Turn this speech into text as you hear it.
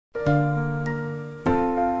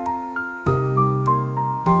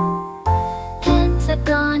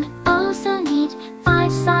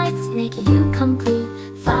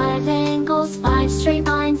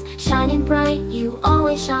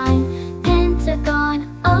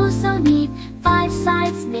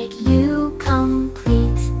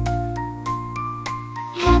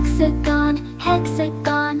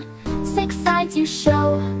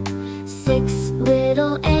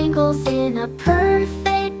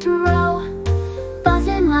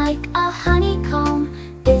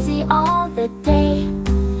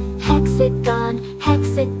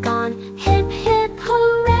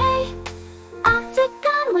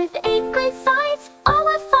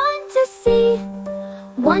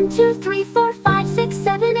1, 2, 3, 4, 5, 6,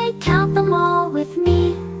 7, 8, count them all with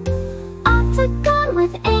me. Octagon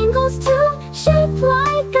with angles too, shaped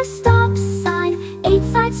like a stop sign. 8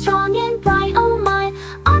 sides strong and bright, oh my,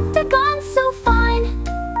 octagon so fine.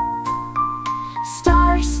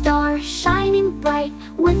 Star, star, shining bright,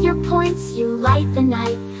 with your points you light the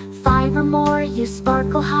night. 5 or more you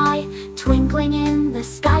sparkle high, twinkling in the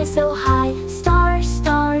sky so high. Star,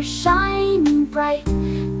 star, shining bright,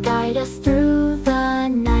 guide us through the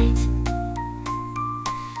night.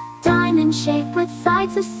 Diamond shape with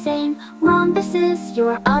sides the same, rhombus is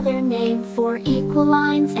your other name. 4 equal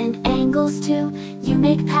lines and angles too, you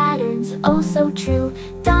make patterns oh so true.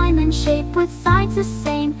 Diamond shape with sides the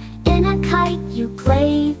same, in a kite you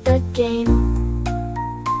play the game.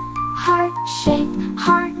 Heart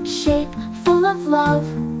shape, full of love,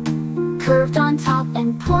 curved on top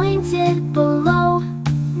and pointed below.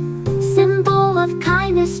 Symbol of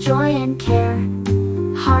kindness, joy and care.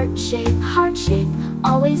 Heart shape,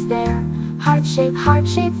 always there. Heart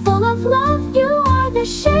shape, full of love, you are the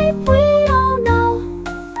shape we all know.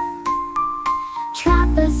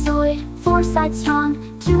 Trapezoid, 4 sides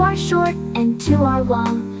strong, 2 are short and 2 are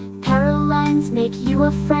long. Parallel lines make you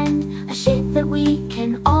a friend, a shape that we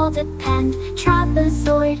can all depend.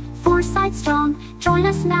 Trapezoid, 4 sides strong, join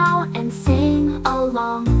us now and sing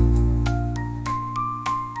along.